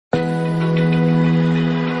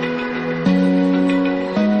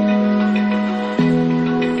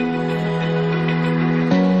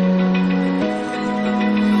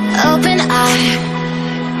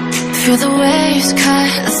Feel the waves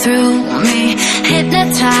cut through me,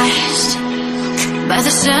 hypnotized by the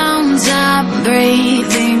sounds I'm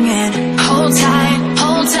breathing in. Hold tight,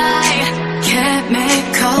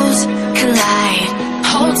 chemicals collide.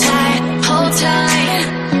 Hold tight, hold tight,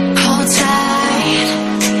 hold tight.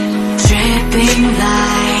 Dripping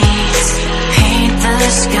lights paint the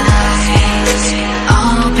skies,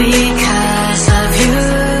 all because of you.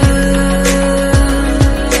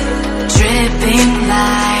 Dripping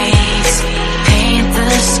lights paint the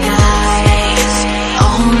skies,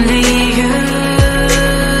 only you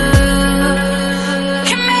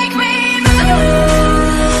can make me move.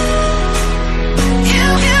 You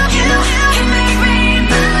can make me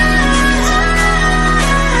move.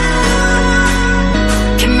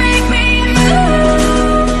 Can make me move.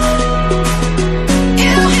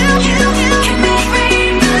 You can make me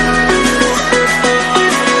move.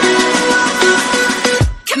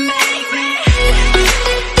 Can make me.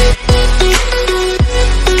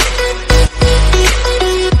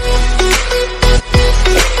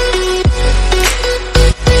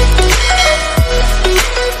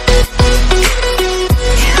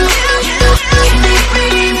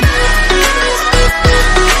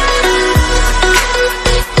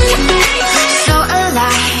 So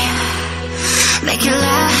alive, make it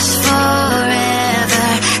last forever.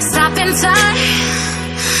 Stop in time,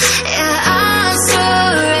 yeah, I'm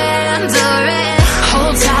surrendering.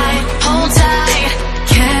 Hold tight,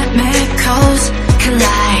 chemicals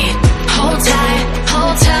collide. Hold tight,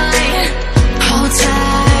 hold tight, hold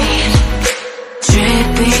tight.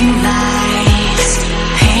 Dripping lights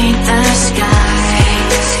paint the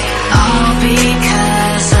skies, all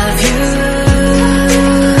because of you.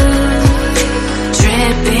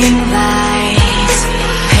 Dripping lights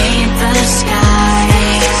paint the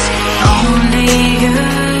skies, only you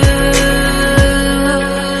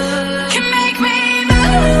can make me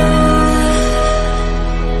move.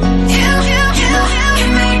 You can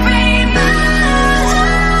make me move.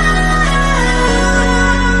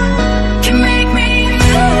 Can make me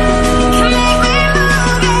move. Can make me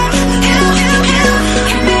move. You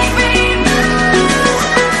can make me move.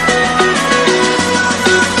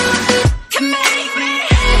 Can make me.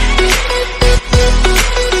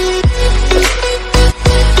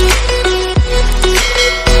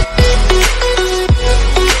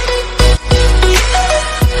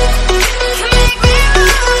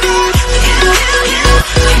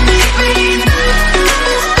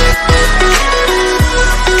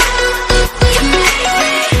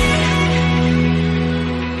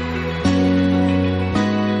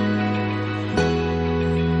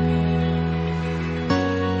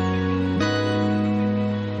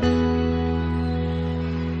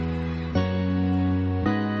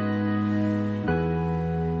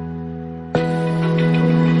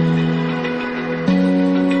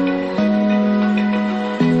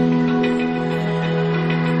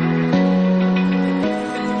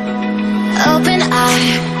 Open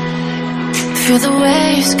eye, feel the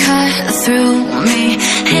waves cut through me,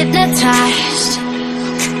 hypnotized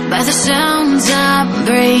by the sounds I'm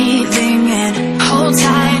breathing in. Hold